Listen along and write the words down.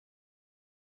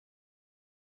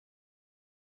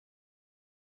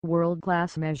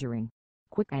World-class measuring.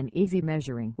 Quick and easy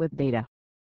measuring with data.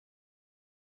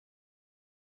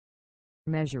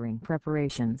 Measuring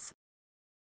preparations.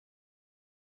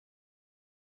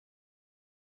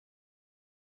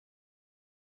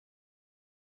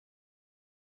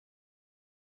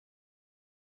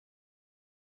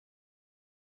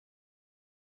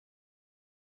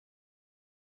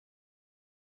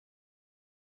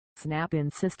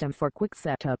 Snap-in system for quick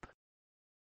setup.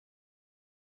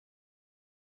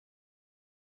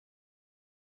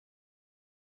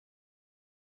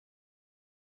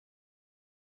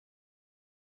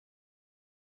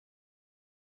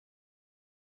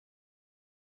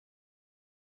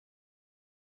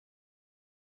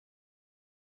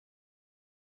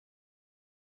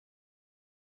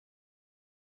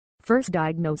 First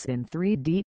diagnose in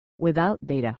 3D, without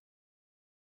data.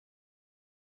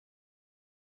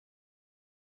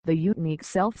 The unique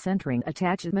self-centering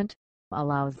attachment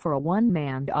allows for a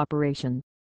one-man operation.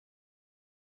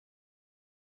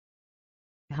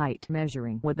 Height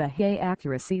measuring with a high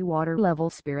accuracy water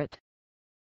level spirit.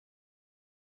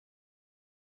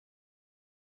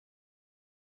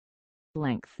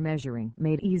 Length measuring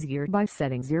made easier by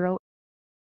setting 0.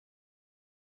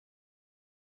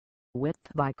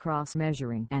 Width by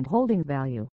cross-measuring and holding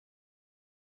value.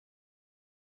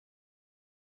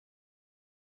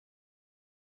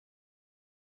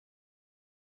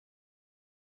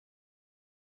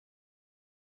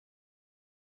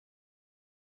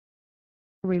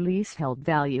 Release held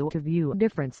value to view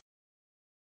difference.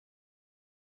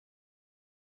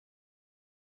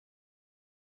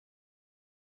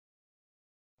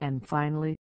 And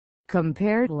finally,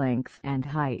 compare length and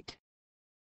height.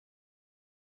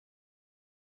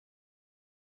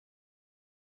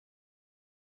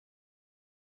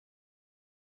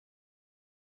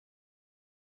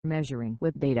 Measuring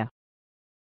with data.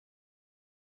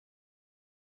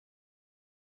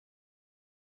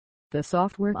 The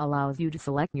software allows you to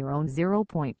select your own 0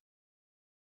 point.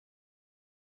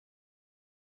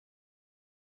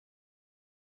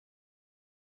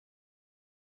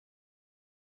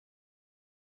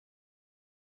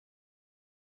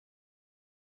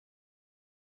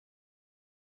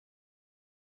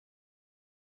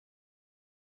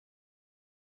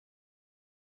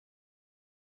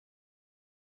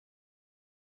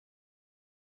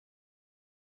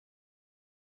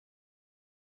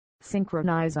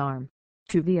 Synchronize arm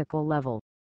to vehicle level.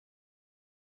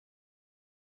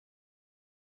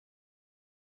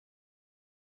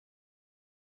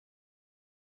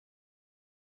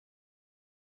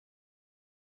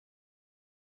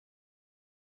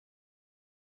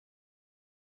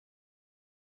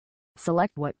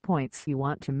 Select what points you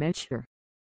want to measure.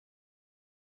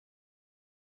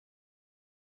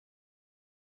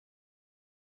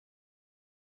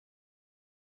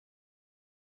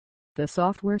 The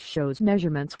software shows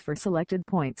measurements for selected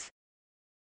points.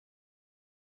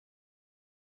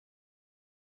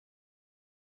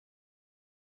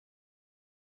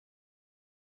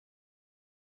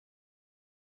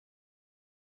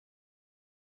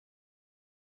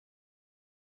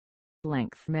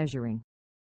 Length measuring.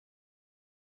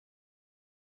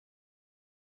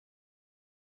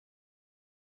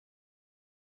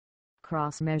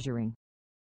 Cross-measuring.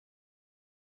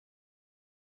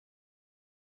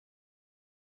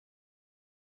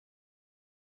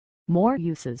 More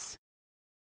uses.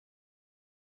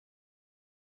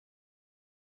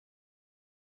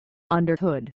 Under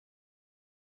hood.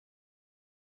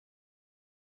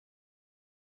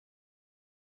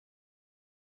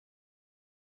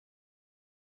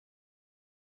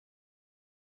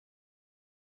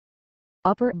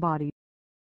 Upper body.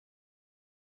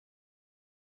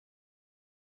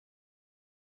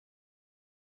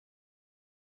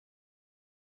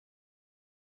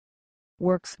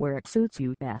 Works where it suits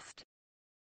you best.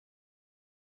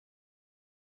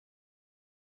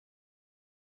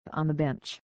 On the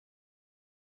bench.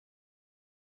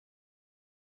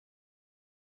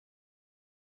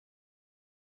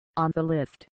 On the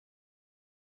lift.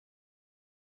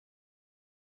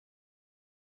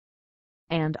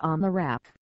 And on the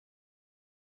rack.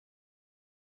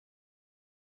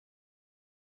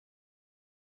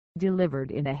 Delivered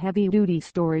in a heavy-duty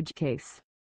storage case.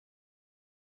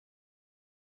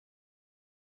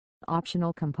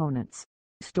 Optional components.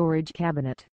 Storage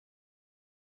cabinet.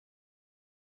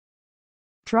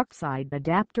 Truck side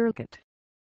adapter kit.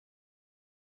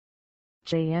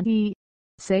 JNE.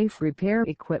 Safe repair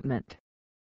equipment.